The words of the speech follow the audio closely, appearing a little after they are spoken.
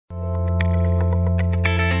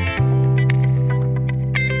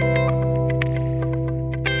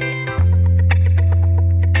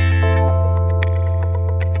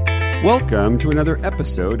Welcome to another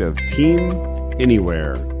episode of Team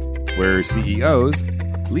Anywhere, where CEOs,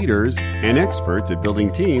 leaders, and experts at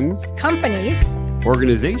building teams, companies,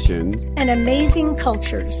 organizations, and amazing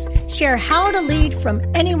cultures share how to lead from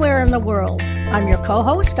anywhere in the world. I'm your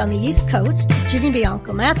co-host on the East Coast, Ginny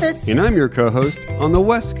Bianco Mathis. And I'm your co-host on the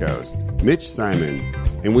West Coast, Mitch Simon.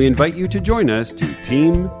 And we invite you to join us to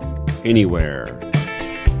Team Anywhere.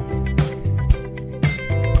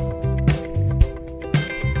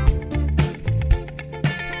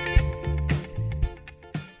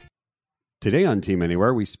 Today on Team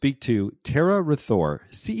Anywhere, we speak to Tara Rethore,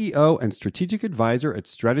 CEO and Strategic Advisor at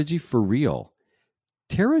Strategy for Real.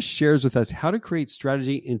 Tara shares with us how to create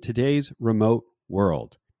strategy in today's remote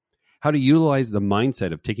world, how to utilize the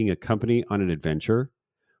mindset of taking a company on an adventure,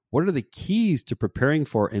 what are the keys to preparing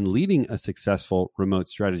for and leading a successful remote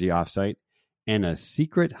strategy offsite, and a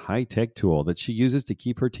secret high-tech tool that she uses to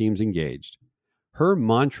keep her teams engaged. Her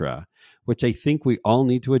mantra, which I think we all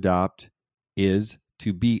need to adopt, is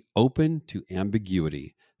to be open to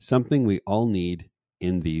ambiguity, something we all need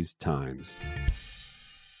in these times.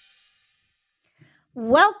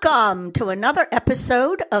 Welcome to another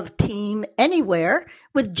episode of Team Anywhere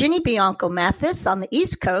with Ginny Bianco Mathis on the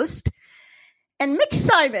East Coast and Mitch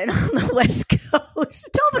Simon on the West Coast.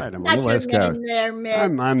 Right, I'm on the West Coast. There, Mitch.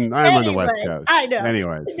 I'm on the West Coast. I know.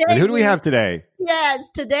 Anyways, today and who do we have today? Yes,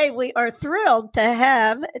 today we are thrilled to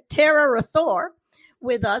have Tara Rethore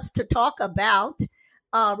with us to talk about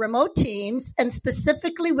remote teams, and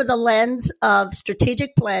specifically with a lens of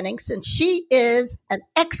strategic planning, since she is an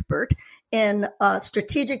expert in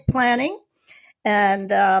strategic planning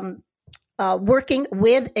and working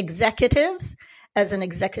with executives as an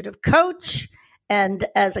executive coach and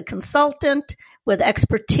as a consultant with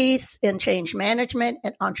expertise in change management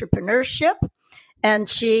and entrepreneurship. And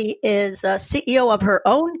she is CEO of her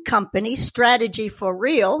own company, Strategy for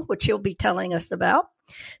Real, which you'll be telling us about.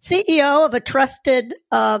 CEO of the Trusted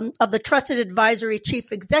Advisory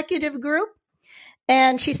Chief Executive Group,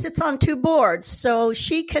 and she sits on 2 boards, so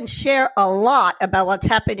she can share a lot about what's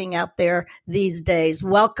happening out there these days.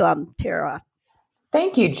 Welcome, Tara.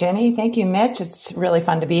 Thank you, Jenny. Thank you, Mitch. It's really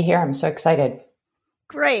fun to be here. I'm so excited.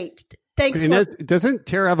 Great. Thanks. Doesn't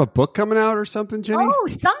Tara have a book coming out or something, Jenny? Oh,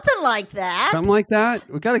 something like that. Something like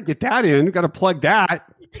that? We got to get that in. We got to plug that.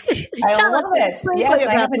 I love it. Yes,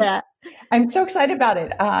 I have that. I'm so excited about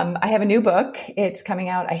it. I have a new book. It's coming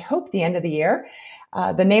out, I hope, the end of the year.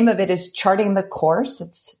 The name of it is Charting the Course.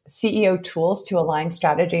 It's CEO Tools to Align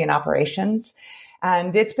Strategy and Operations.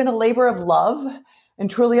 And it's been a labor of love and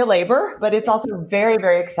truly a labor, but it's also very,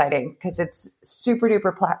 very exciting because it's super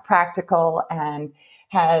duper practical and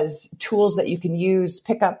has tools that you can use,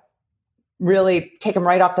 pick up, really take them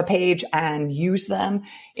right off the page and use them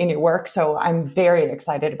in your work. So I'm very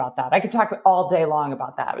excited about that. I could talk all day long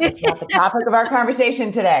about that. But it's not the topic of our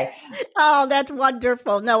conversation today. Oh, that's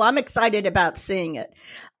wonderful. No, I'm excited about seeing it.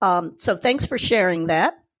 So thanks for sharing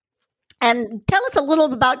that. And tell us a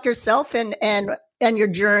little about yourself and your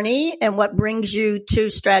journey and what brings you to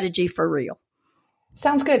Strategy for Real.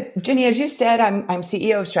 Sounds good. Ginny, as you said, I'm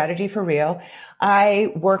CEO of Strategy for Real.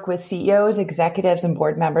 I work with CEOs, executives, and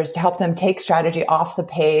board members to help them take strategy off the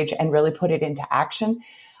page and really put it into action.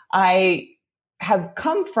 I have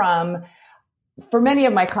come from, for many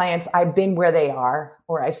of my clients, I've been where they are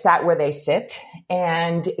or I've sat where they sit.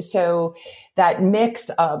 And so that mix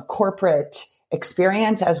of corporate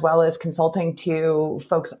experience as well as consulting to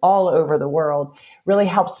folks all over the world really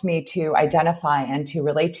helps me to identify and to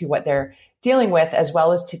relate to what they're dealing with, as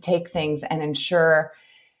well as to take things and ensure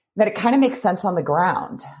that it kind of makes sense on the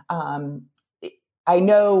ground. I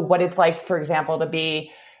know what it's like, for example, to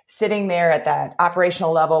be sitting there at that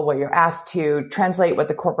operational level where you're asked to translate what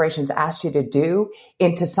the corporation's asked you to do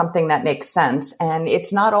into something that makes sense. And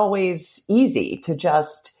it's not always easy to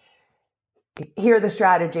just hear the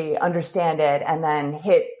strategy, understand it, and then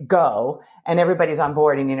hit go, and everybody's on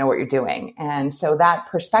board and you know what you're doing. And so that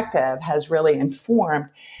perspective has really informed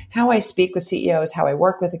how I speak with CEOs, how I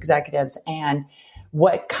work with executives, and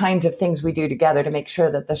what kinds of things we do together to make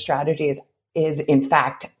sure that the strategy is in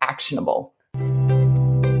fact actionable.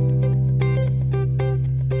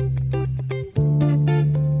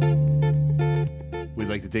 We'd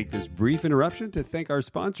like to take this brief interruption to thank our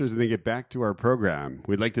sponsors and then get back to our program.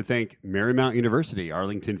 We'd like to thank Marymount University,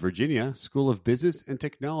 Arlington, Virginia, School of Business and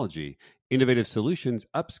Technology, innovative solutions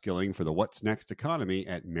upskilling for the what's next economy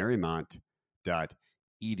at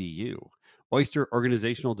marymount.edu. Oyster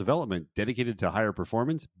Organizational Development, dedicated to higher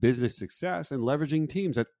performance, business success, and leveraging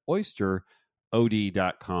teams at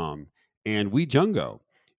oysterod.com. And WeJungo,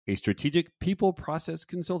 a strategic people process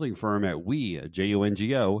consulting firm at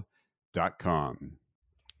wejongo.com.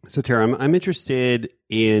 So Tara, I'm interested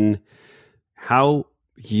in how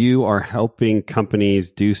you are helping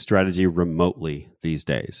companies do strategy remotely these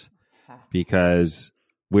days, because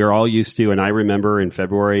we're all used to, and I remember in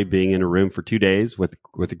February being in a room for 2 days with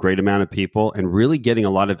a great amount of people and really getting a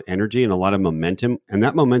lot of energy and a lot of momentum. And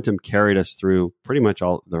that momentum carried us through pretty much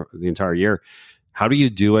all the entire year. How do you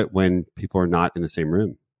do it when people are not in the same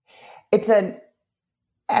room? It's an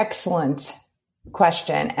excellent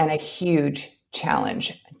question and a huge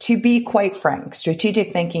challenge. To be quite frank,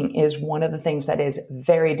 strategic thinking is one of the things that is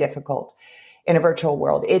very difficult in a virtual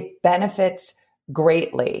world. It benefits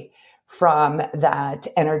greatly from that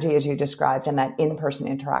energy, as you described, and that in-person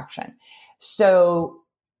interaction. So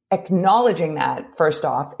acknowledging that, first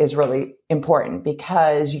off, is really important,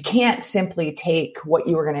 because you can't simply take what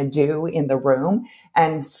you were going to do in the room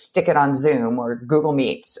and stick it on Zoom or Google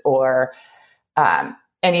Meets or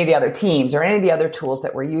any of the other Teams or any of the other tools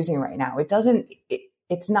that we're using right now.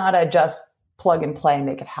 It's not a just plug and play,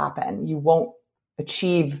 make it happen. You won't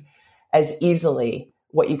achieve as easily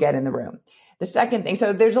what you get in the room. The second thing,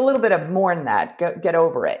 so there's a little bit of more than that. Get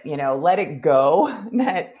over it, let it go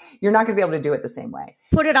that you're not going to be able to do it the same way.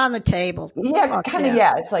 Put it on the table. Yeah, kind of.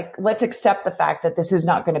 Yeah. It's like, let's accept the fact that this is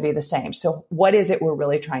not going to be the same. So what is it we're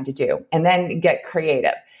really trying to do? And then get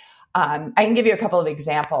creative. I can give you a couple of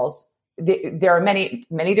examples. There are many,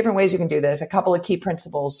 many different ways you can do this. A couple of key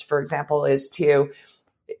principles, for example, is to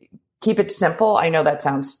keep it simple. I know that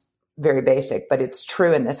sounds very basic, but it's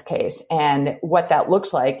true in this case. And what that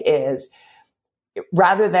looks like is,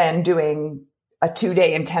 rather than doing a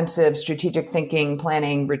 2-day intensive strategic thinking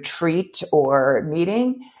planning retreat or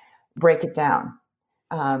meeting, break it down.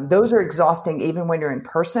 Those are exhausting even when you're in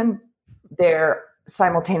person. They're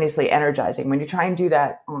simultaneously energizing. When you try and do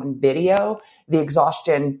that on video, the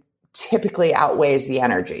exhaustion typically outweighs the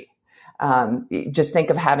energy. Just think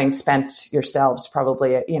of having spent yourselves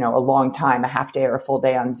probably a long time, a half day or a full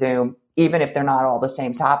day on Zoom, even if they're not all the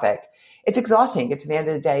same topic. It's exhausting. It's the end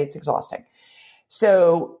of the day, it's exhausting.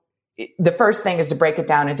 So the first thing is to break it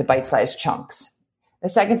down into bite-sized chunks. The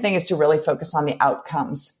second thing is to really focus on the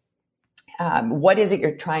outcomes. What is it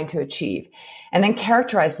you're trying to achieve? And then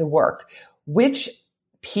characterize the work. Which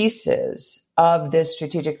pieces of this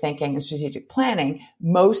strategic thinking and strategic planning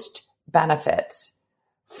most benefits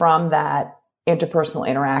from that interpersonal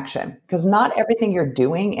interaction? Because not everything you're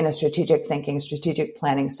doing in a strategic thinking, strategic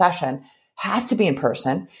planning session has to be in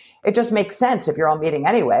person. It just makes sense. If you're all meeting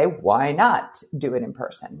anyway, why not do it in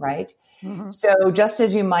person, right? Mm-hmm. So just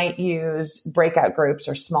as you might use breakout groups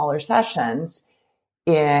or smaller sessions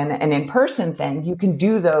in an in-person thing, you can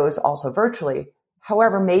do those also virtually.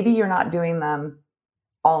 However, maybe you're not doing them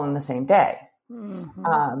all in the same day.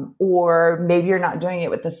 Mm-hmm. Or maybe you're not doing it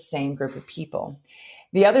with the same group of people.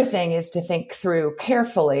 The other thing is to think through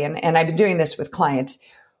carefully, and I've been doing this with clients,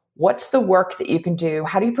 what's the work that you can do?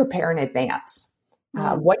 How do you prepare in advance?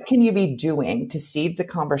 What can you be doing to seed the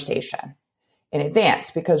conversation in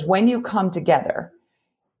advance? Because when you come together,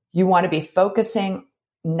 you want to be focusing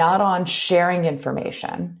not on sharing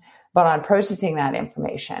information, but on processing that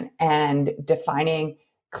information and defining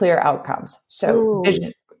clear outcomes. So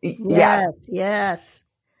vision. Yes.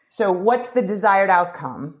 So what's the desired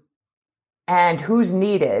outcome and who's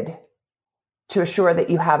needed to assure that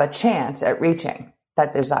you have a chance at reaching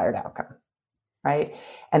that desired outcome, right?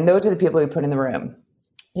 And those are the people we put in the room.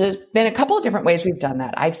 There's been a couple of different ways we've done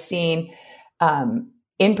that. I've seen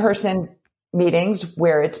in-person meetings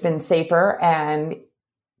where it's been safer and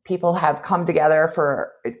people have come together,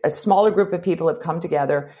 for a smaller group of people have come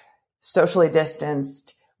together, socially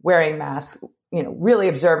distanced, wearing masks, really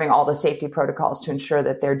observing all the safety protocols to ensure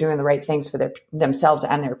that they're doing the right things for themselves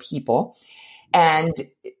and their people, and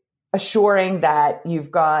assuring that you've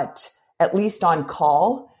got, at least on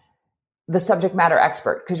call, the subject matter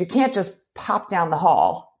expert, because you can't just pop down the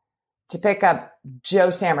hall to pick up Joe,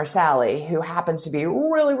 Sam, or Sally, who happens to be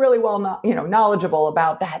really, really well, knowledgeable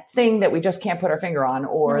about that thing that we just can't put our finger on,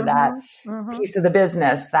 or that piece of the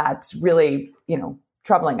business that's really,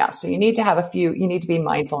 troubling us. So you need to you need to be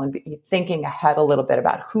mindful and be thinking ahead a little bit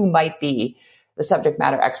about who might be the subject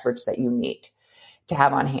matter experts that you need to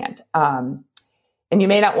have on hand. And you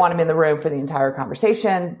may not want them in the room for the entire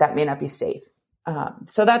conversation. That may not be safe.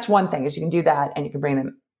 So that's one thing, is you can do that, and you can bring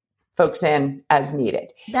them folks in as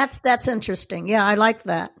needed. That's interesting. Yeah, I like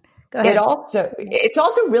that. Go ahead. It's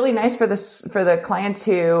also really nice for the client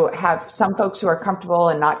to have some folks who are comfortable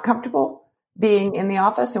and not comfortable being in the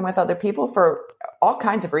office and with other people for all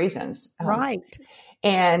kinds of reasons. Right.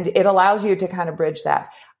 And it allows you to kind of bridge that.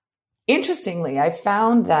 Interestingly, I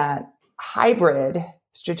found that hybrid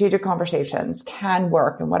strategic conversations can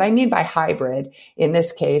work. And what I mean by hybrid in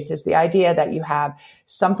this case is the idea that you have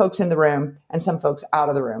some folks in the room and some folks out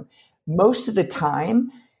of the room. Most of the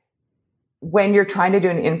time, when you're trying to do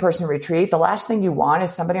an in-person retreat, the last thing you want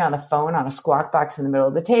is somebody on the phone on a squawk box in the middle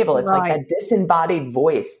of the table. It's like a disembodied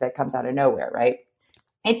voice that comes out of nowhere, right?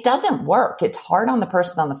 It doesn't work. It's hard on the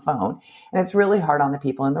person on the phone, and it's really hard on the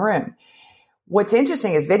people in the room. What's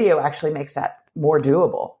interesting is video actually makes that more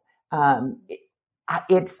doable.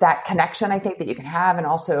 It's that connection, I think, that you can have, and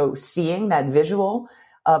also seeing that visual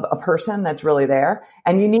of a person that's really there.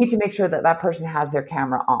 And you need to make sure that that person has their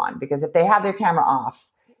camera on, because if they have their camera off,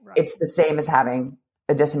 it's the same as having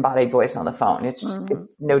a disembodied voice on the phone. It's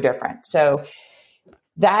no different. So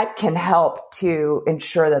that can help to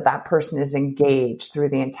ensure that that person is engaged through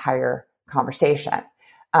the entire conversation.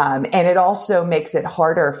 And it also makes it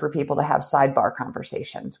harder for people to have sidebar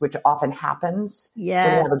conversations, which often happens when you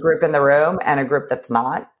have a group in the room and a group that's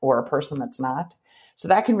not, or a person that's not. So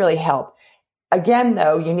that can really help. Again,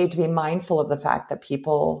 though, you need to be mindful of the fact that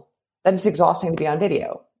that it's exhausting to be on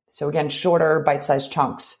video. So again, shorter bite-sized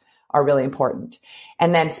chunks are really important.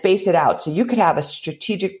 And then space it out. So you could have a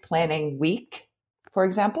strategic planning week, for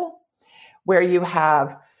example, where you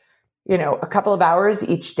have, a couple of hours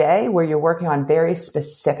each day where you're working on very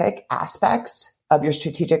specific aspects of your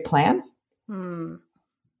strategic plan.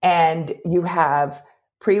 And you have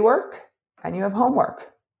pre-work and you have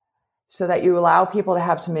homework, so that you allow people to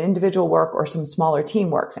have some individual work or some smaller team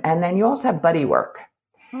works. And then you also have buddy work.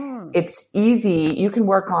 It's easy. You can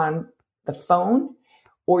work on the phone,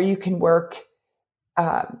 or you can work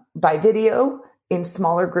by video in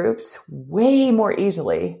smaller groups way more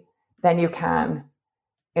easily than you can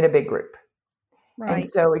in a big group. Right. And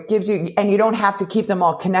so it gives you, and you don't have to keep them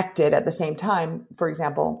all connected at the same time. For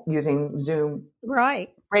example, using Zoom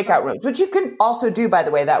breakout rooms, which you can also do, by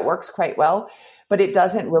the way. That works quite well, but it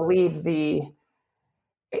doesn't relieve the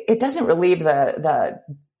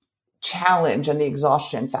challenge and the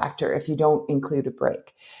exhaustion factor if you don't include a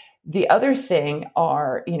break. The other thing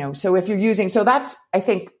are, so if you're using, so that's, I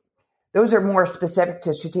think those are more specific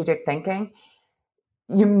to strategic thinking.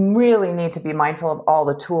 You really need to be mindful of all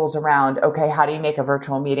the tools around, okay, how do you make a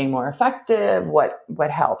virtual meeting more effective? What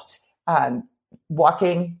helps?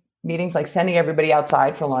 Walking meetings, like sending everybody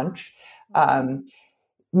outside for lunch,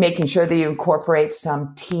 making sure that you incorporate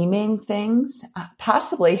some teaming things.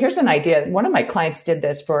 Possibly, here's an idea. One of my clients did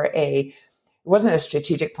this it wasn't a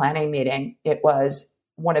strategic planning meeting. It was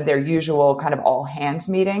one of their usual kind of all hands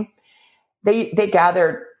meeting. They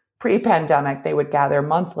gathered pre-pandemic, they would gather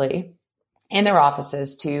monthly in their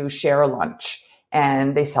offices to share a lunch,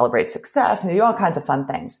 and they celebrate success and they do all kinds of fun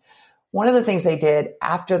things. One of the things they did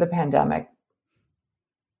after the pandemic,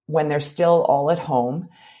 when they're still all at home,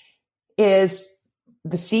 is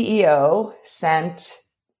the CEO sent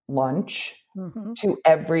lunch to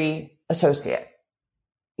every associate.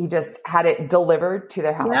 He just had it delivered to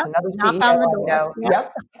their house. Yep. Another CEO.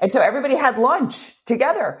 Yep. And so everybody had lunch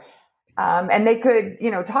together. And they could,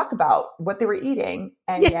 talk about what they were eating,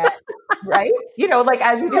 and yet, right? Like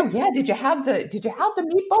as you do, did you have the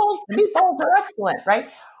meatballs? The meatballs are excellent, right?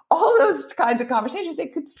 All those kinds of conversations they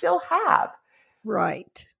could still have.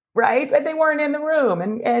 Right. But they weren't in the room.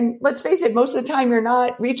 And let's face it, most of the time you're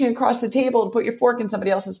not reaching across the table to put your fork in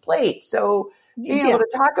somebody else's plate. So being able to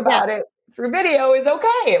talk about it through video is okay.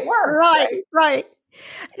 It works. Right.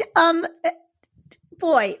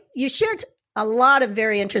 Boy, you shared a lot of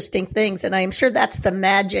very interesting things, and I'm sure that's the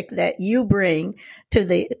magic that you bring to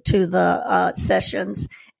the sessions,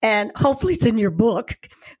 and hopefully it's in your book,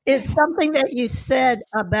 is something that you said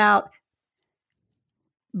about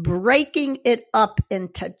breaking it up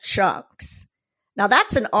into chunks. Now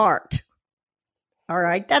that's an art. All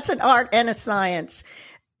right. That's an art and a science,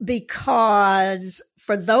 because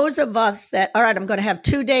for those of us that, all right, I'm going to have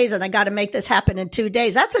 2 days and I got to make this happen in 2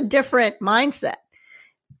 days. That's a different mindset.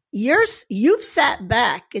 You've sat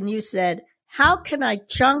back and you said, how can I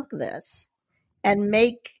chunk this and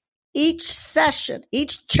make each session,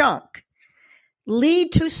 each chunk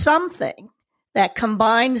lead to something that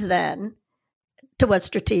combines then to a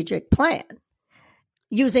strategic plan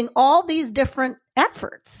using all these different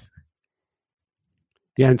efforts?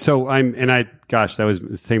 Yeah. And so that was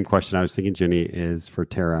the same question I was thinking, Jenny, is for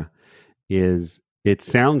Tara, it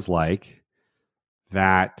sounds like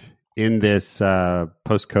that in this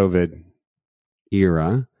post-COVID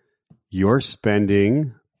era, you're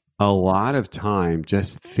spending a lot of time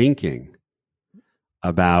just thinking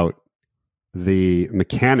about the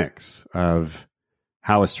mechanics of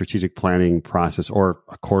how a strategic planning process or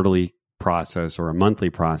a quarterly process or a monthly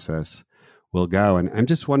process will go. And I'm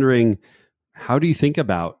just wondering, how do you think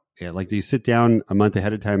about Like, do you sit down a month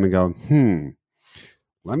ahead of time and go,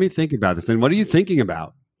 let me think about this? And what are you thinking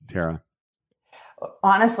about, Tara?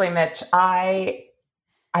 Honestly, Mitch, I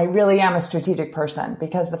really am a strategic person,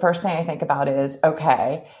 because the first thing I think about is,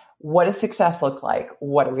 okay, what does success look like?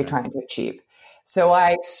 What are we trying to achieve? So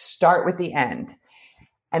I start with the end.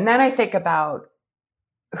 And then I think about,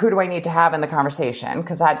 who do I need to have in the conversation?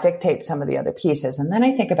 Because that dictates some of the other pieces. And then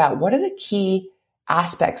I think about, what are the key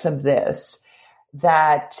aspects of this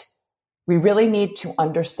that we really need to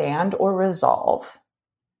understand or resolve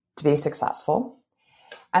to be successful?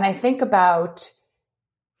 And I think about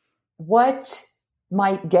what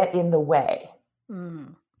might get in the way.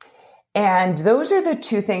 And those are the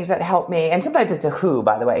two things that help me. And sometimes it's a who,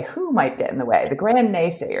 by the way, who might get in the way? The grand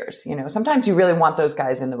naysayers. Sometimes you really want those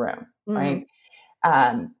guys in the room, right?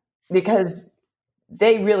 Because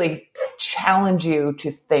they really challenge you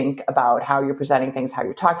to think about how you're presenting things, how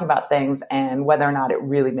you're talking about things, and whether or not it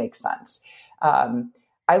really makes sense.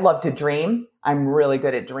 I love to dream. I'm really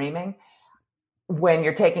good at dreaming. When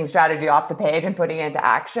you're taking strategy off the page and putting it into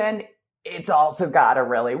action, it's also got to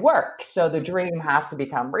really work. So the dream has to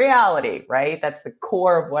become reality, right? That's the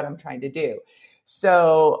core of what I'm trying to do.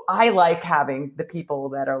 So I like having the people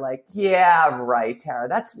that are like, yeah, right, Tara,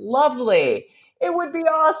 that's lovely. It would be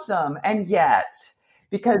awesome. And yet,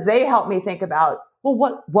 because they help me think about,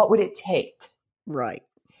 well, what would it take? Right.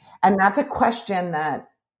 And that's a question that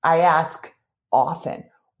I ask often.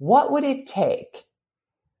 What would it take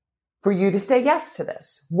for you to say yes to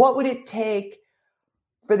this? What would it take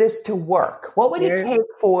for this to work? What would it take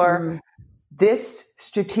for this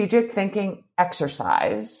strategic thinking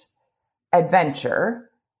exercise, adventure,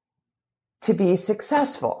 to be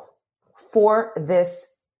successful for this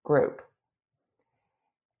group?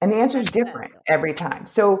 And the answer is different every time.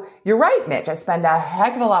 So you're right, Mitch. I spend a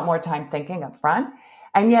heck of a lot more time thinking up front.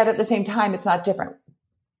 And yet at the same time, it's not different.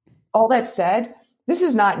 All that said, this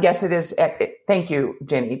is not, yes, it is. Thank you,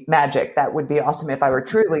 Ginny. Magic. That would be awesome if I were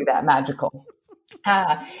truly that magical.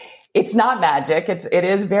 It's not magic. It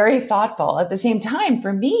is very thoughtful. At the same time,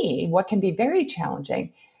 for me, what can be very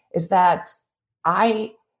challenging is that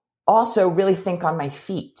I also really think on my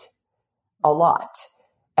feet a lot.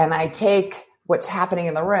 And I take what's happening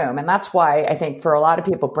in the room. And that's why I think for a lot of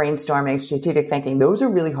people, brainstorming, strategic thinking, those are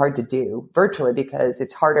really hard to do virtually, because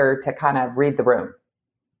it's harder to kind of read the room.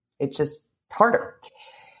 It's just harder.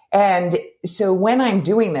 And so when I'm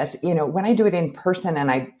doing this, when I do it in person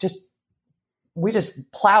and we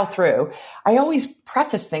just plow through, I always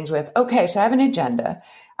preface things with, okay, so I have an agenda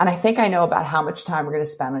and I think I know about how much time we're going to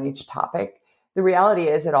spend on each topic. The reality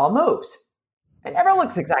is it all moves. It never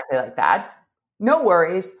looks exactly like that. No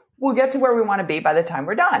worries. We'll get to where we want to be by the time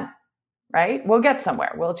we're done, right? We'll get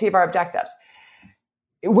somewhere. We'll achieve our objectives.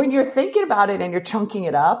 When you're thinking about it and you're chunking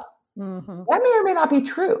it up, that may or may not be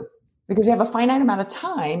true, because you have a finite amount of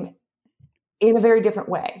time in a very different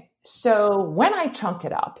way. So when I chunk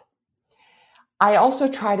it up, I also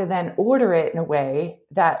try to then order it in a way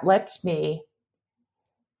that lets me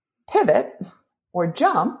pivot or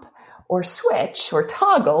jump or switch or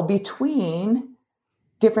toggle between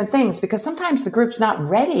different things, because sometimes the group's not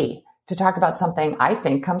ready to talk about something I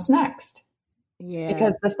think comes next. Yeah.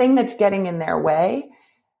 Because the thing that's getting in their way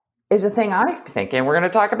is a thing I'm thinking we're going to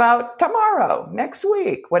talk about tomorrow, next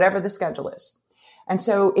week, whatever the schedule is. And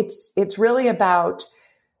so it's really about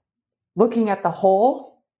looking at the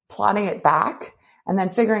whole, plotting it back, and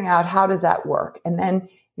then figuring out how does that work, and then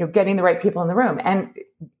getting the right people in the room. And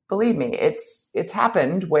believe me, it's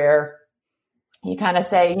happened where you kind of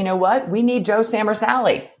say, you know what, we need Joe, Sam, or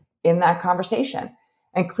Sally in that conversation.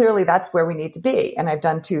 And clearly that's where we need to be. And I've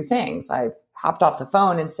done two things. I've hopped off the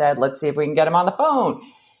phone and said, let's see if we can get him on the phone.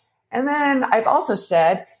 And then I've also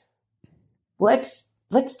said, let's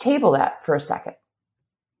table that for a second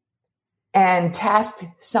and task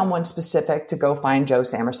someone specific to go find Joe,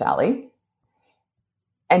 Sam, or Sally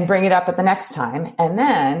and bring it up at the next time. And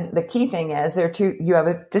then the key thing is you have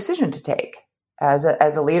a decision to take as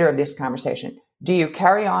a leader of this conversation. Do you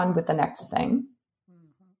carry on with the next thing?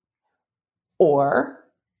 Or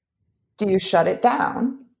do you shut it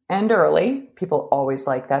down? And early, people always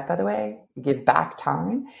like that, by the way, you give back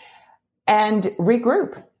time and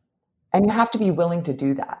regroup. And you have to be willing to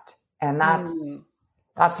do that. And that's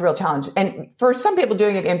the real challenge. And for some people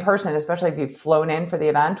doing it in person, especially if you've flown in for the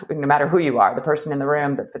event, no matter who you are, the person in the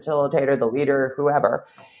room, the facilitator, the leader, whoever,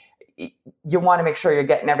 you want to make sure you're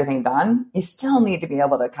getting everything done. You still need to be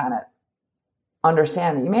able to kind of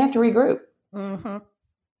understand that you may have to regroup.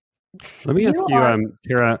 Let me ask you,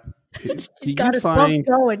 Tara, he's got his book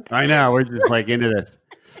going. I know, we're just like into this.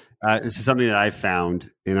 This is something that I found,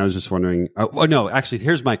 and I was just wondering. No, actually,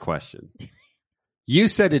 here's my question. You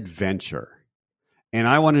said adventure. And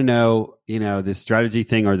I want to know, this strategy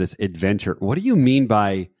thing or this adventure. What do you mean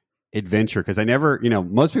by adventure? Because I never,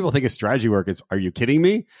 most people think of strategy work as, are you kidding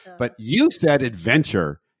me? But you said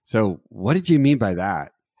adventure. So what did you mean by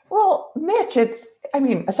that? Well, Mitch,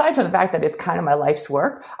 aside from the fact that it's kind of my life's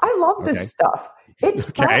work, I love this stuff. It's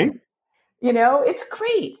fun. It's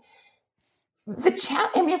great.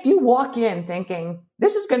 If you walk in thinking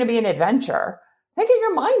this is going to be an adventure, think of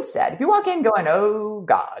your mindset. If you walk in going, oh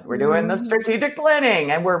God, we're doing the strategic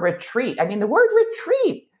planning and we're retreat. The word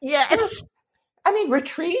retreat. Yes.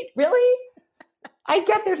 Retreat, really? I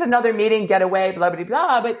get there's another meeting, get away, blah, blah,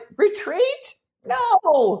 blah, but retreat?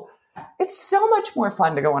 No. It's so much more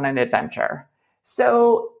fun to go on an adventure.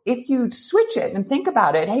 So if you switch it and think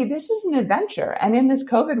about it, hey, this is an adventure. And in this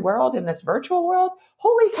COVID world, in this virtual world,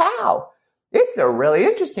 holy cow, it's a really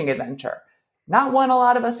interesting adventure. Not one a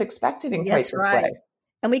lot of us expected in quite this way.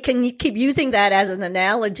 And we can keep using that as an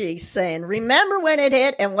analogy, saying, remember when it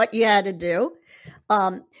hit and what you had to do.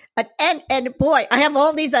 And boy, I have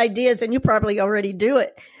all these ideas, and you probably already do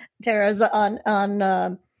it, Tara,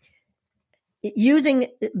 on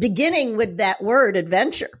beginning with that word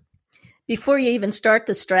adventure before you even start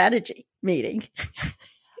the strategy meeting.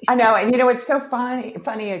 I know. And it's so funny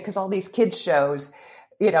because all these kids shows,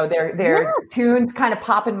 their tunes kind of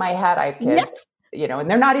pop in my head. I have kids, and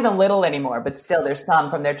they're not even little anymore, but still there's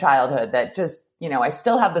some from their childhood that just, I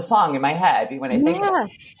still have the song in my head when I think of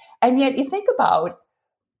it. And yet you think about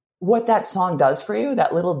what that song does for you,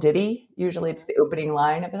 that little ditty, usually it's the opening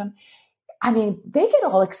line of them. They get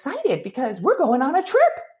all excited because we're going on a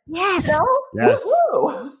trip. Yes. Yes.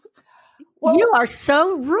 Woo-hoo. Well, you are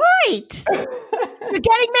so right. You're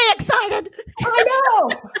getting me excited. I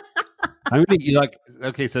know.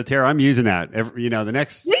 Okay, so Tara, I'm using that. The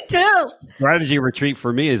next me too. Strategy retreat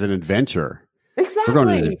for me is an adventure. Exactly. We're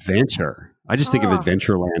going on an adventure. I just think of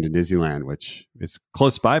Adventureland in Disneyland, which is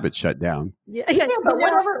close by but shut down. Yeah, but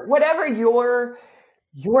whatever your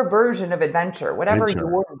version of adventure,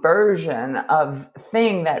 your version of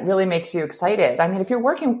thing that really makes you excited. If you're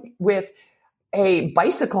working with a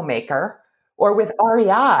bicycle maker or with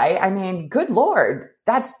REI, good Lord,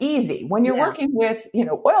 that's easy. When you're working with,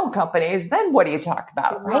 oil companies, then what do you talk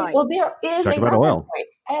about, right? Well, there is a reference point.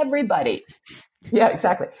 Everybody. Yeah,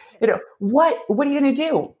 exactly. What are you going to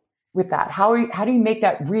do with that? How do you make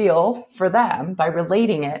that real for them by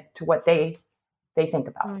relating it to what they think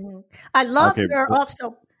about? Mm-hmm. I love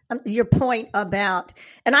your point about,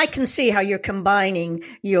 and I can see how you're combining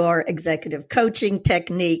your executive coaching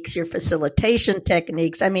techniques, your facilitation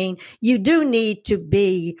techniques. You do need to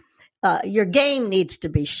be, your game needs to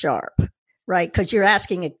be sharp, right? Because you're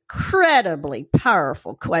asking incredibly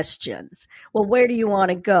powerful questions. Well, where do you want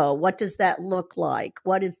to go? What does that look like?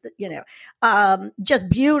 What is just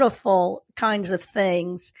beautiful kinds of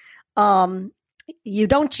things. You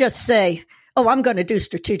don't just say, oh, I'm going to do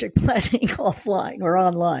strategic planning offline or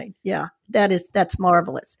online. Yeah, that's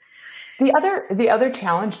marvelous. The other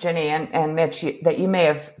challenge, Jenny and Mitch, that you may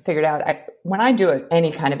have figured out, when I do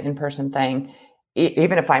any kind of in-person thing,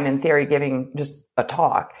 even if I'm in theory giving just a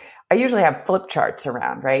talk, I usually have flip charts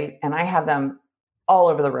around, right? And I have them all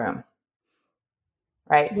over the room,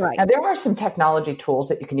 right? Now, there are some technology tools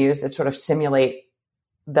that you can use that sort of simulate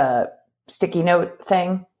the sticky note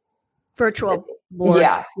thing. Virtual board.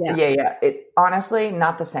 Yeah. It honestly,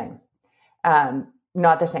 not the same.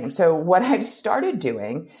 Not the same. So what I've started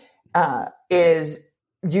doing is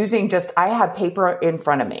using I have paper in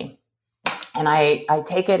front of me, and I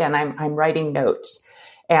take it and I'm writing notes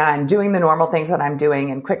and doing the normal things that I'm doing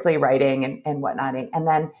and quickly writing and whatnot. And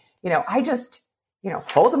then, I just,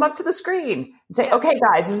 hold them up to the screen and say, okay,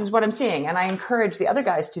 guys, this is what I'm seeing. And I encourage the other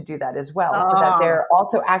guys to do that as well, so that they're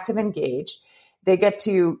also active, engaged. They get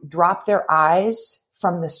to drop their eyes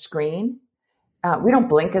from the screen. We don't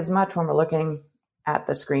blink as much when we're looking at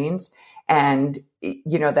the screens. And,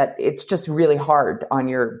 that it's just really hard on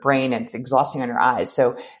your brain and it's exhausting on your eyes.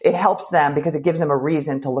 So it helps them because it gives them a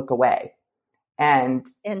reason to look away. And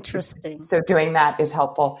interesting. So doing that is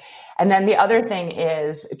helpful. And then the other thing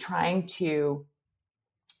is trying to,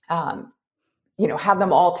 have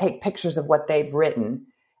them all take pictures of what they've written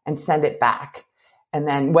and send it back. And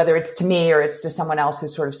then whether it's to me or it's to someone else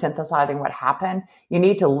who's sort of synthesizing what happened, you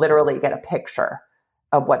need to literally get a picture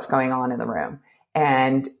of what's going on in the room.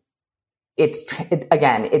 And it's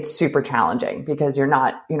super challenging because you're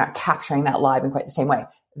not capturing that live in quite the same way.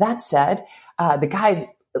 That said, the guy's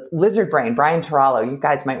Lizard Brain, Brian Tarallo, you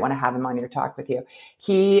guys might want to have him on your talk with you.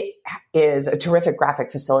 He is a terrific graphic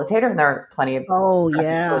facilitator, and there are plenty of. Oh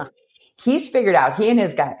yeah. He's figured out, he and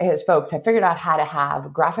his folks have figured out how to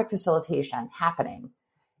have graphic facilitation happening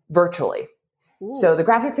virtually. Ooh. So the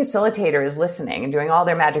graphic facilitator is listening and doing all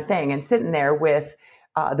their magic thing and sitting there with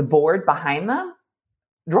the board behind them,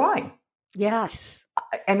 drawing. Yes.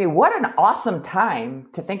 I mean, what an awesome time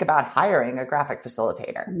to think about hiring a graphic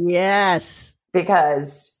facilitator. Yes.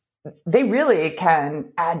 Because they really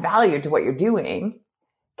can add value to what you're doing,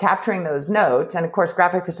 capturing those notes. And of course,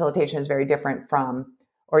 graphic facilitation is very different from,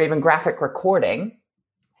 or even graphic recording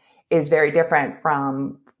is very different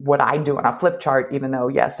from what I do on a flip chart, even though,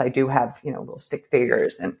 yes, I do have, little stick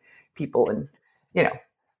figures and people and,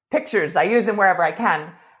 pictures. I use them wherever I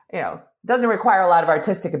can, doesn't require a lot of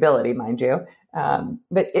artistic ability, mind you.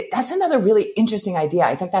 But that's another really interesting idea.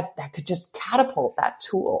 I think that could just catapult that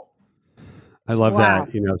tool. I love Wow.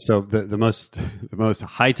 that. So the most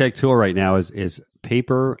high tech tool right now is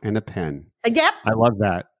paper and a pen. Yep. I love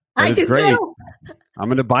that. That I is do great. too. I'm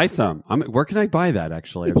going to buy some. Where can I buy that?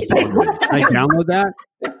 Actually, I'm just wondering. Can I download that?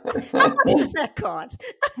 How much does that cost?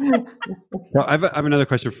 So I have another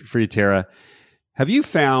question for you, Tara. Have you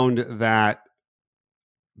found that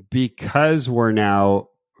because we're now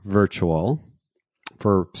virtual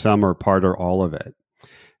for some or part or all of it,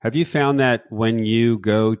 have you found that when you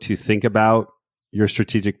go to think about your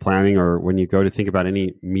strategic planning or when you go to think about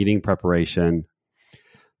any meeting preparation,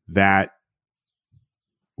 that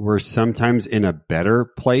we're sometimes in a better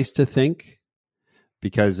place to think?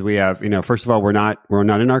 Because we have, first of all, we're not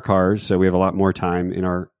in our cars, so we have a lot more time in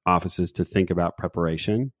our offices to think about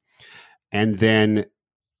preparation. And then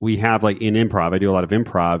we have, like in improv, I do a lot of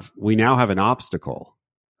improv. We now have an obstacle,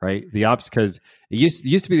 right? The because it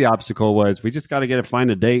used to be the obstacle was we just got to find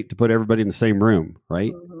a date to put everybody in the same room,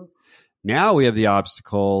 right? Mm-hmm. Now we have the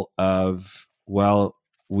obstacle of, well,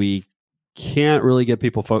 we can't really get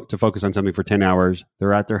people to focus on something for 10 hours.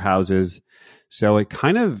 They're at their houses. So it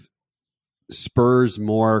kind of spurs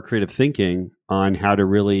more creative thinking on how to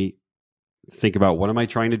really think about what am I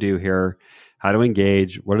trying to do here? How to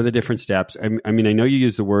engage? What are the different steps? I mean, I know you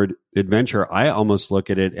use the word adventure. I almost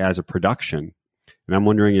look at it as a production. And I'm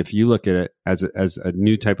wondering if you look at it as a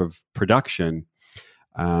new type of production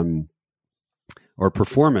or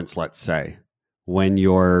performance, let's say, when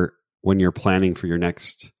you're planning for your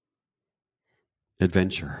next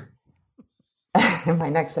adventure. My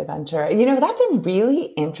next adventure. That's a really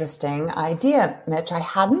interesting idea, Mitch. I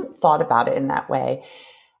hadn't thought about it in that way.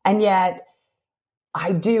 And yet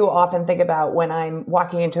I do often think about when I'm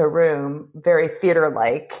walking into a room, very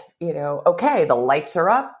theater-like, okay, the lights are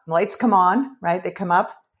up, lights come on, right? They come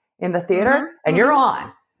up in the theater and you're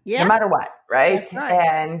on, no matter what, right? That's right?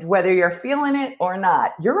 And whether you're feeling it or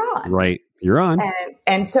not, you're on. Right. You're on.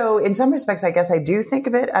 And so in some respects, I guess I do think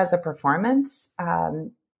of it as a performance.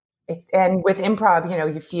 And with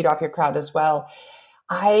improv, you feed off your crowd as well.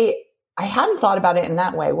 I hadn't thought about it in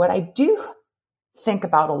that way. What I do think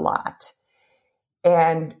about a lot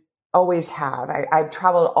and always have, I've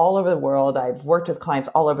traveled all over the world. I've worked with clients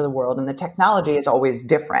all over the world, and the technology is always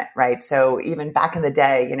different, right? So even back in the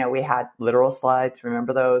day, we had literal slides.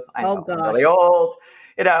 Remember those? I know, gosh. really old.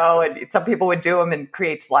 And some people would do them and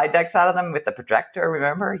create slide decks out of them with the projector.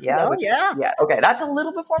 Remember? Yeah. Oh, yeah. Yeah. Okay. That's a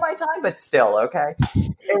little before my time, but still, okay.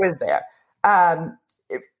 It was there.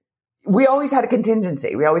 We always had a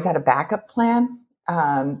contingency. We always had a backup plan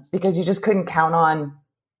because you just couldn't count on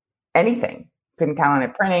anything. Couldn't count on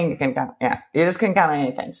it printing. You just couldn't count on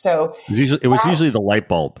anything. So it was usually the light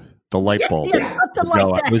bulb. The light bulb. Yeah, something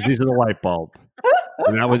like that. It was usually the light bulb.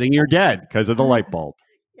 And that was in your dead because of the light bulb.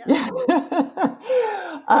 Yeah.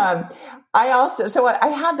 I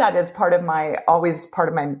have that as part of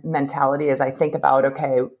my mentality as I think about,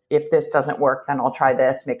 okay, if this doesn't work, then I'll try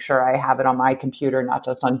this, make sure I have it on my computer, not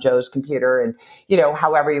just on Joe's computer, and,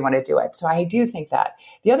 however you want to do it. So I do think that.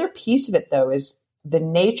 The other piece of it, though, is the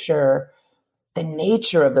nature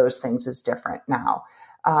of those things is different now.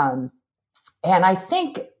 And I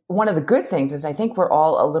think one of the good things is I think we're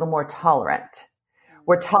all a little more tolerant.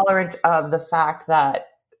 We're tolerant of the fact that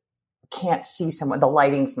can't see someone, the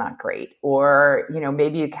lighting's not great, or,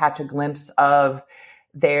 maybe you catch a glimpse of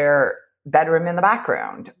their bedroom in the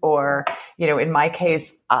background, or, in my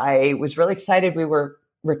case, I was really excited we were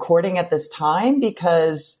recording at this time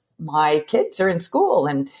because my kids are in school.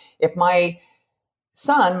 And if my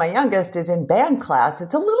son, my youngest, is in band class,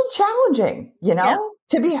 it's a little challenging,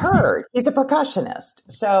 to be heard. He's a percussionist.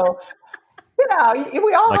 So,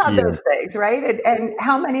 we all have those things, right? And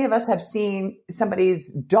how many of us have seen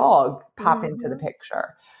somebody's dog pop into the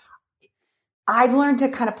picture? I've learned to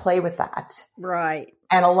kind of play with that. Right.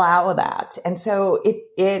 And allow that. And so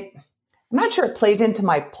I'm not sure it plays into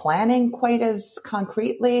my planning quite as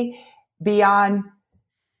concretely beyond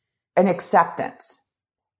an acceptance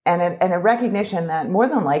and a recognition that more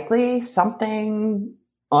than likely something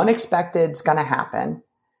unexpected's going to happen.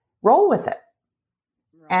 Roll with it.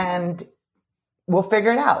 Right. And we'll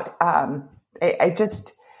figure it out. That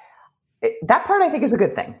part I think is a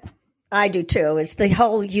good thing. I do too. It's the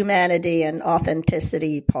whole humanity and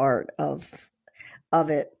authenticity part of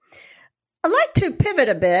it. I'd like to pivot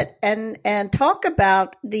a bit and talk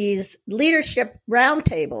about these leadership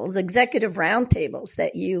roundtables, executive roundtables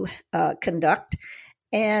that you conduct.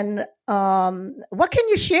 And what can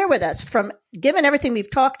you share with us from, given everything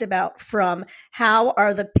we've talked about, from how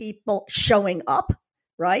are the people showing up,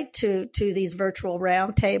 right, to these virtual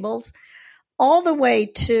roundtables, all the way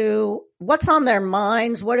to what's on their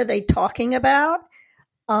minds, what are they talking about,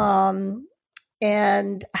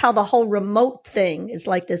 and how the whole remote thing is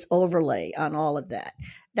like this overlay on all of that.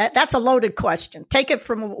 That's a loaded question. Take it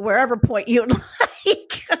from wherever point you'd like.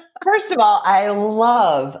 First of all, I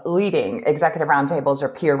love leading executive roundtables or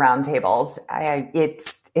peer roundtables.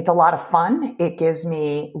 It's a lot of fun. It gives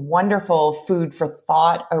me wonderful food for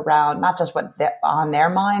thought around not just what's on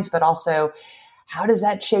their minds, but also how does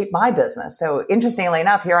that shape my business? So interestingly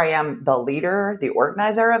enough, here I am, the leader, the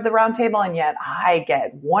organizer of the roundtable, and yet I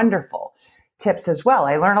get wonderful tips as well.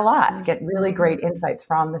 I learn a lot, get really great insights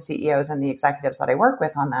from the CEOs and the executives that I work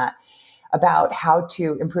with on that about how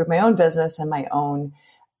to improve my own business and my own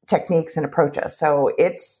techniques and approaches. So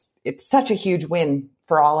it's such a huge win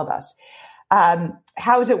for all of us.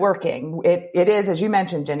 How is it working? It is, as you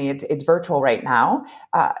mentioned, Jenny, it's virtual right now.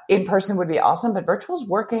 In person would be awesome, but virtual is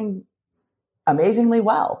working amazingly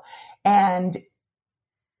well. And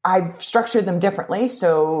I've structured them differently.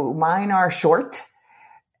 So mine are short,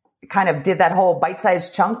 kind of did that whole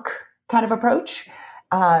bite-sized chunk kind of approach,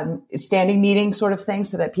 standing meeting sort of thing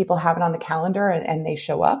so that people have it on the calendar and they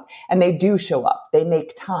show up, and they do show up. They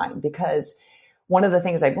make time, because one of the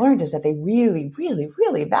things I've learned is that they really, really,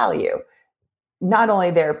 really value not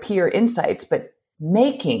only their peer insights, but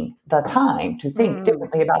making the time to think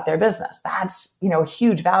differently about their business. That's, a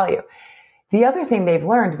huge value. The other thing they've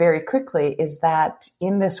learned very quickly is that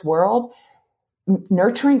in this world,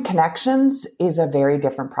 nurturing connections is a very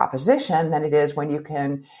different proposition than it is when you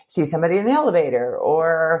can see somebody in the elevator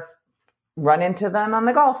or run into them on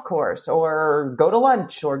the golf course or go to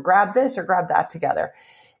lunch or grab this or grab that together.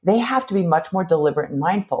 They have to be much more deliberate and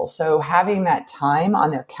mindful. So having that time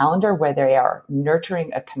on their calendar where they are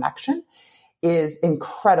nurturing a connection is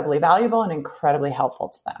incredibly valuable and incredibly helpful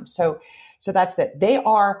to them. So that's that.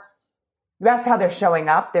 You asked how they're showing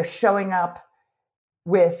up. They're showing up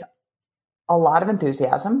with a lot of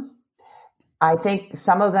enthusiasm. I think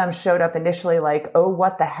some of them showed up initially like, oh,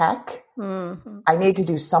 what the heck? Mm-hmm. I need to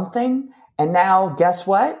do something. And now guess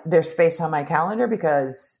what? There's space on my calendar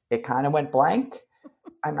because it kind of went blank.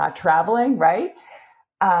 I'm not traveling, right?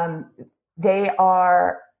 They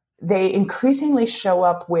increasingly show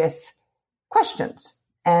up with questions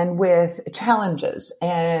and with challenges,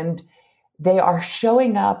 and they are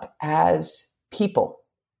showing up as people.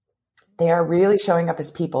 They are really showing up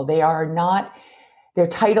as people. Their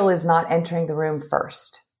title is not entering the room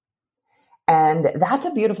first. And that's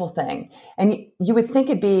a beautiful thing. And you would think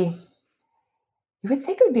it would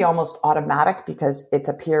be almost automatic because it's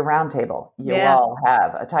a peer roundtable. You all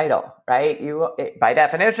have a title, right? By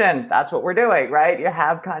definition, that's what we're doing, right? You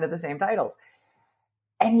have kind of the same titles.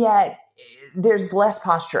 And yet there's less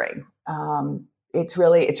posturing. It's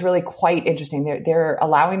really quite interesting. They're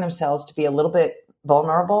allowing themselves to be a little bit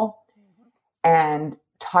vulnerable and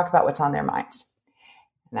talk about what's on their minds.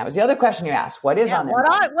 And that was the other question you asked. What is on their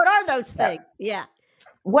mind? What are those things? Yeah.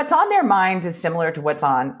 What's on their mind is similar to what's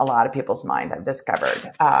on a lot of people's mind, I've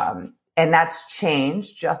discovered. And that's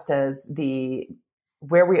changed just as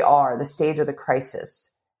where we are, the stage of the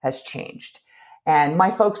crisis has changed. And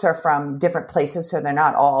my folks are from different places, so they're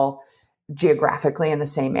not all geographically in the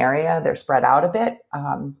same area. They're spread out a bit.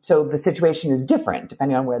 So the situation is different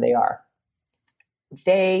depending on where they are.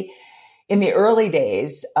 In the early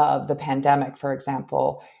days of the pandemic, for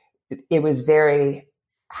example, it was very,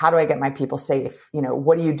 how do I get my people safe?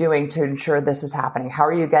 What are you doing to ensure this is happening? How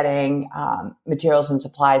are you getting materials and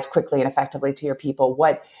supplies quickly and effectively to your people?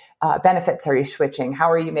 What benefits are you switching? How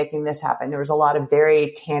are you making this happen? There was a lot of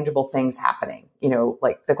very tangible things happening,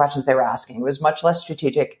 like the questions they were asking. It was much less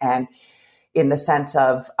strategic and in the sense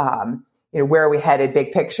of, where are we headed,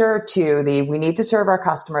 big picture, to we need to serve our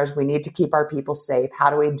customers. We need to keep our people safe. How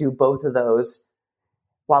do we do both of those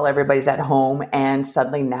while everybody's at home and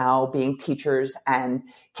suddenly now being teachers and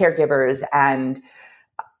caregivers and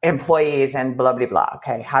employees and blah, blah, blah.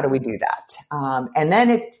 Okay, how do we do that? And then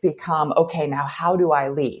it's become, okay, now how do I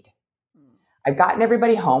lead? I've gotten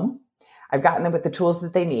everybody home. I've gotten them with the tools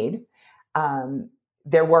that they need.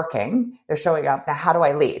 They're working. They're showing up. Now, how do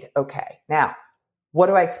I lead? Okay, now What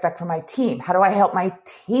do I expect from my team? How do I help my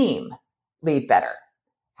team lead better?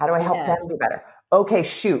 How do I help them do better? Okay,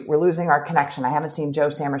 shoot, we're losing our connection. I haven't seen Joe,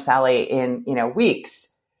 Sam, or Sally in, weeks.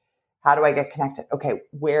 How do I get connected? Okay,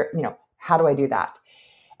 how do I do that?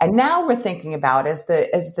 And now we're thinking about, as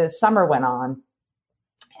the summer went on,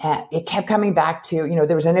 it kept coming back to,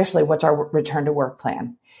 there was initially, what's our return to work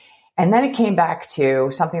plan? And then it came back to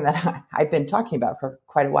something that I've been talking about for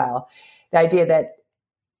quite a while, the idea that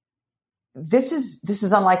this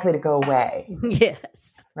is unlikely to go away.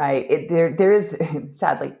 Yes. Right. There is,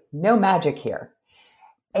 sadly, no magic here.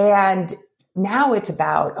 And now it's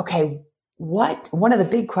about, okay, one of the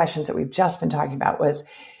big questions that we've just been talking about was,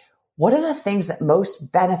 what are the things that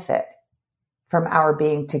most benefit from our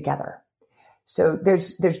being together? So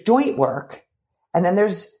there's joint work, and then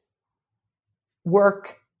there's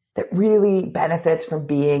work that really benefits from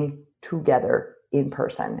being together in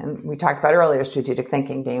person. And we talked about earlier, strategic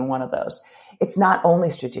thinking being one of those. It's not only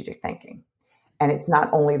strategic thinking, and it's not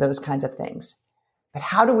only those kinds of things, but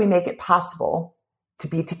how do we make it possible to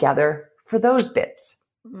be together for those bits?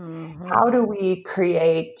 Mm-hmm. How do we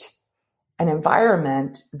create an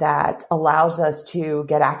environment that allows us to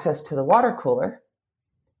get access to the water cooler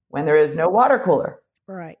when there is no water cooler?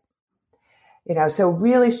 Right. So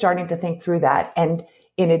really starting to think through that. And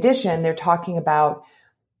in addition, they're talking about,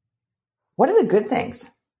 what are the good things?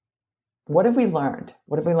 What have we learned?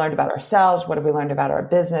 What have we learned about ourselves? What have we learned about our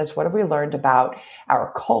business? What have we learned about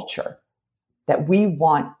our culture that we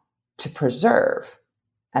want to preserve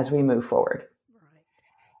as we move forward?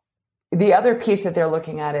 Right. The other piece that they're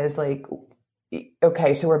looking at is like,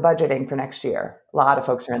 okay, so we're budgeting for next year. A lot of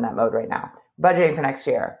folks are in that mode right now. Budgeting for next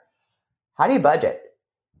year. How do you budget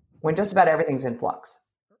when just about everything's in flux?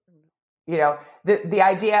 The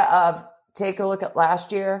idea of take a look at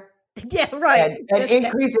last year. Yeah, right. And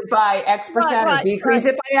increase it by X percent or decrease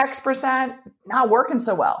it by X percent, not working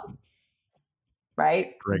so well.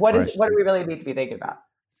 Right? What do we really need to be thinking about?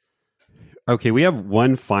 Okay, we have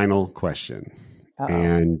one final question. Uh-oh.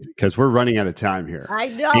 And because we're running out of time here. I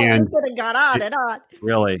know. We could have gone on and on.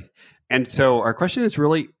 Really. And so our question is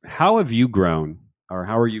really, how have you grown, or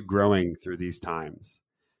how are you growing through these times?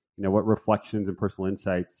 What reflections and personal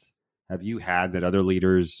insights have you had that other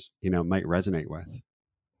leaders, might resonate with?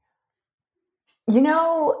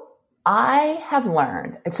 I have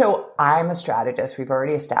learned, and so I'm a strategist. We've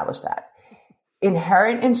already established that.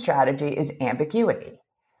 Inherent in strategy is ambiguity.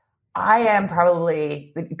 I am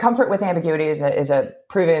probably, comfort with ambiguity is a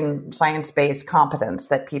proven science-based competence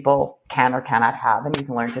that people can or cannot have, and you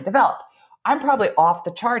can learn to develop. I'm probably off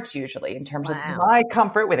the charts usually in terms of my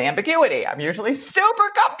comfort with ambiguity. I'm usually super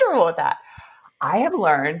comfortable with that. I have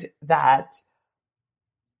learned that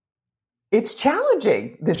it's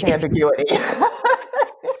challenging, this ambiguity.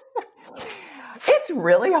 It's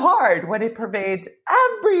really hard when it pervades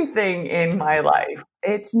everything in my life.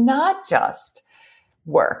 It's not just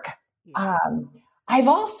work. I've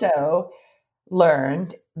also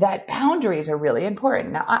learned that boundaries are really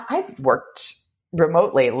important. Now, I've worked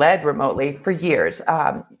remotely, led remotely for years.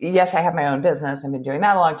 Yes, I have my own business. I've been doing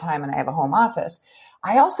that a long time, and I have a home office.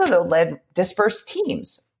 I also, though, led dispersed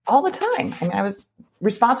teams all the time. I mean, I was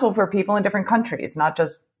responsible for people in different countries, not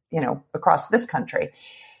just, across this country.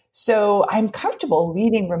 So I'm comfortable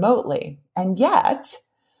leading remotely. And yet,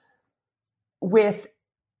 with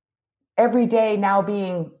every day now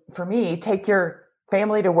being, for me, take your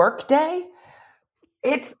family to work day,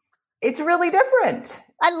 it's really different.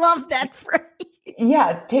 I love that phrase.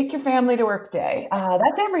 Yeah, take your family to work day.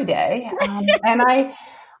 That's every day. And I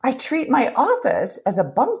treat my office as a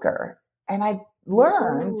bunker. And I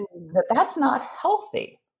learned that that's not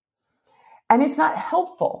healthy. And it's not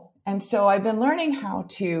helpful. And so I've been learning how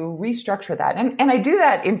to restructure that. And I do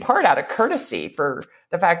that in part out of courtesy for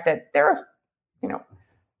the fact that there are,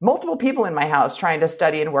 multiple people in my house trying to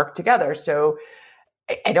study and work together. So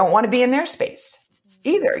I don't want to be in their space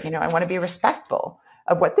either. I want to be respectful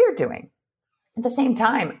of what they're doing. At the same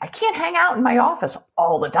time, I can't hang out in my office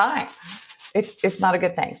all the time. It's not a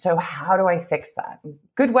good thing. So how do I fix that?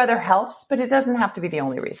 Good weather helps, but it doesn't have to be the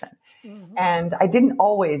only reason. Mm-hmm. And I didn't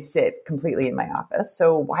always sit completely in my office.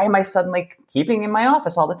 So why am I suddenly keeping in my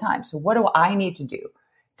office all the time? So what do I need to do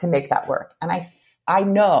to make that work? And I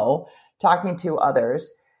know, talking to others,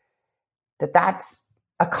 that that's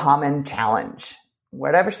a common challenge.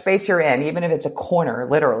 Whatever space you're in, even if it's a corner,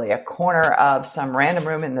 literally a corner of some random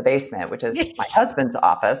room in the basement, which is my husband's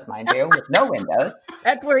office, mind you, with no windows.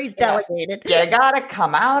 That's where he's delegated. You gotta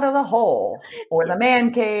come out of the hole, or the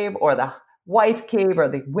man cave, or the wife cave, or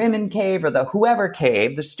the women cave, or the whoever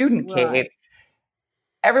cave, the student cave.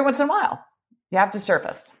 Every once in a while, you have to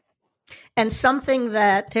surface. And something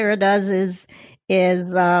that Tara does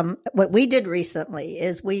is what we did recently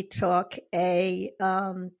is we took a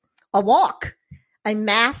walk, a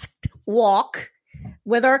masked walk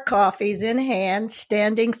with our coffees in hand,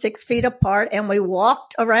 standing 6 feet apart. And we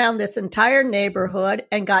walked around this entire neighborhood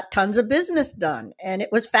and got tons of business done. And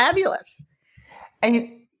it was fabulous. And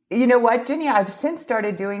you know what, Ginny, I've since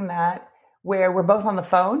started doing that where we're both on the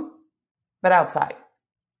phone, but outside.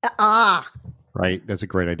 Right. That's a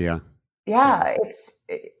great idea. Yeah.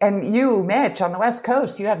 And you, Mitch, on the West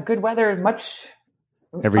Coast, you have good weather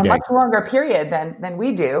every day. Much longer period than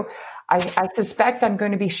we do. I suspect I'm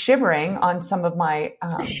going to be shivering on some of my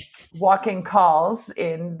walking calls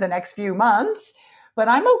in the next few months, but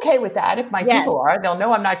I'm okay with that. If my people are, they'll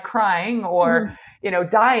know I'm not crying or,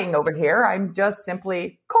 dying over here. I'm just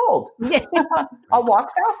simply cold. I'll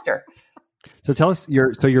walk faster. So tell us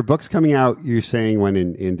your book's coming out, you're saying when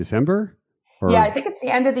in December? Yeah, I think it's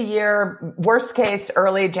the end of the year, worst case,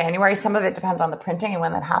 early January. Some of it depends on the printing and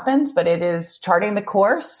when that happens, but it is Charting the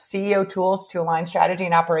Course, CEO Tools to Align Strategy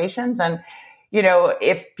and Operations. And,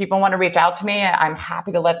 if people want to reach out to me, I'm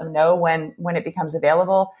happy to let them know when it becomes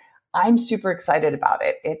available. I'm super excited about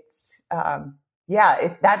it. It's,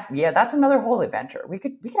 that's another whole adventure. We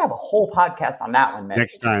could have a whole podcast on that one, Mitch.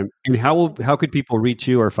 Next time. And how could people reach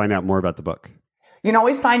you or find out more about the book? You can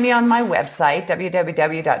always find me on my website,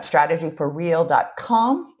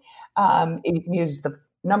 www.strategyforreal.com. You can use the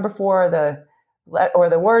number 4 or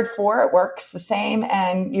the word 4. It works the same.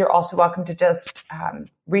 And you're also welcome to just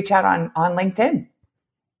reach out on LinkedIn.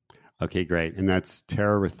 Okay, great. And that's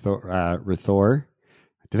Tara Rethore.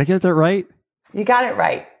 Did I get that right? You got it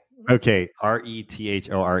right. Okay,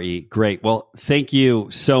 Rethore. Great. Well, thank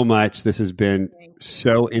you so much. This has been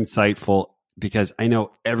so insightful, because I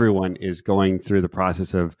know everyone is going through the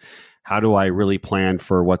process of how do I really plan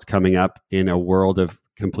for what's coming up in a world of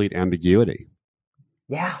complete ambiguity.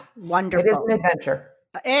 Yeah. Wonderful. It is an adventure.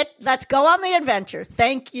 Let's go on the adventure.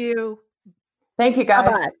 Thank you. Thank you,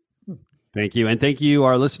 guys. Bye-bye. Thank you. And thank you,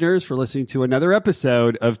 our listeners, for listening to another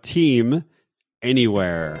episode of Team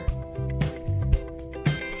Anywhere.